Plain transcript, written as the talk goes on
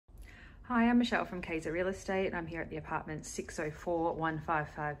Hi, I'm Michelle from Kaiser Real Estate and I'm here at the apartment 604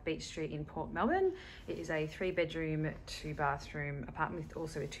 155 Beach Street in Port Melbourne. It is a 3-bedroom, 2-bathroom apartment with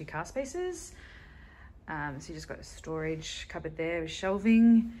also 2 car spaces. So you just got a storage cupboard there with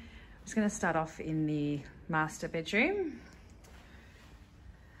shelving. I'm just going to start off in the master bedroom.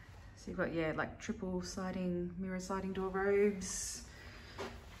 So you've got, like triple sliding, mirror sliding door robes.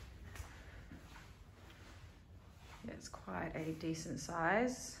 Yeah, it's quite a decent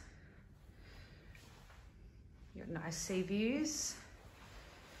size. You've got nice sea views.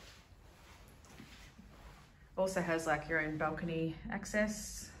 Also has like your own balcony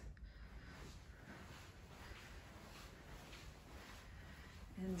access.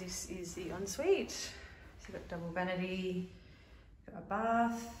 And this is the ensuite. So you've got double vanity, got a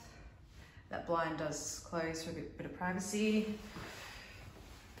bath. That blind does close for a bit of privacy.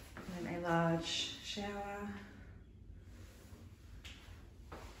 And then a large shower.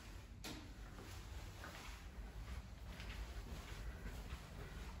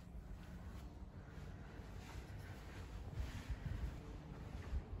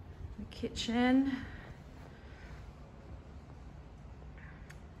 Kitchen.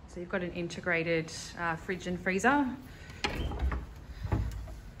 So you've got an integrated fridge and freezer.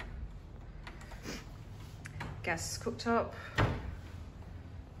 Gas cooktop.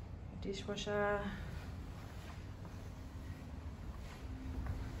 Dishwasher.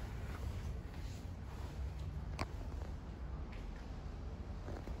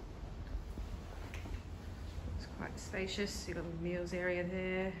 It's quite spacious. You've got a meals area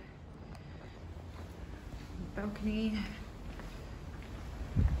there. Balcony.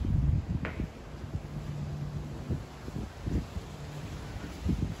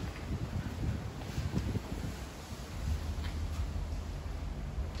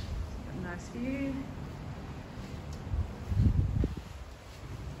 Got a nice view.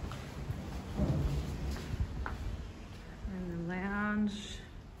 And the lounge.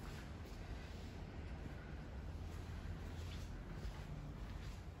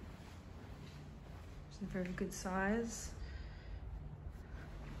 A very good size.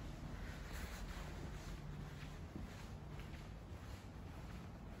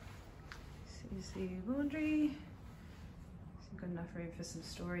 This is the laundry. So you've got enough room for some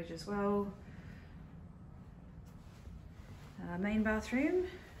storage as well. Main bathroom.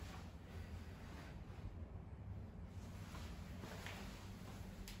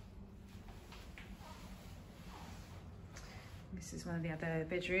 This is one of the other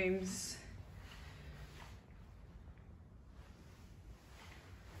bedrooms.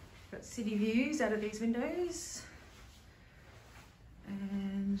 Got city views out of these windows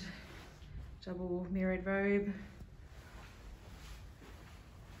and double mirrored robe.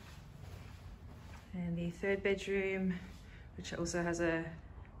 And the 3rd bedroom, which also has a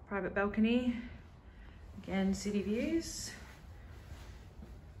private balcony. Again, city views.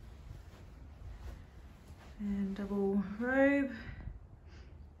 And double robe.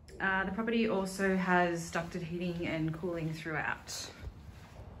 The property also has ducted heating and cooling throughout.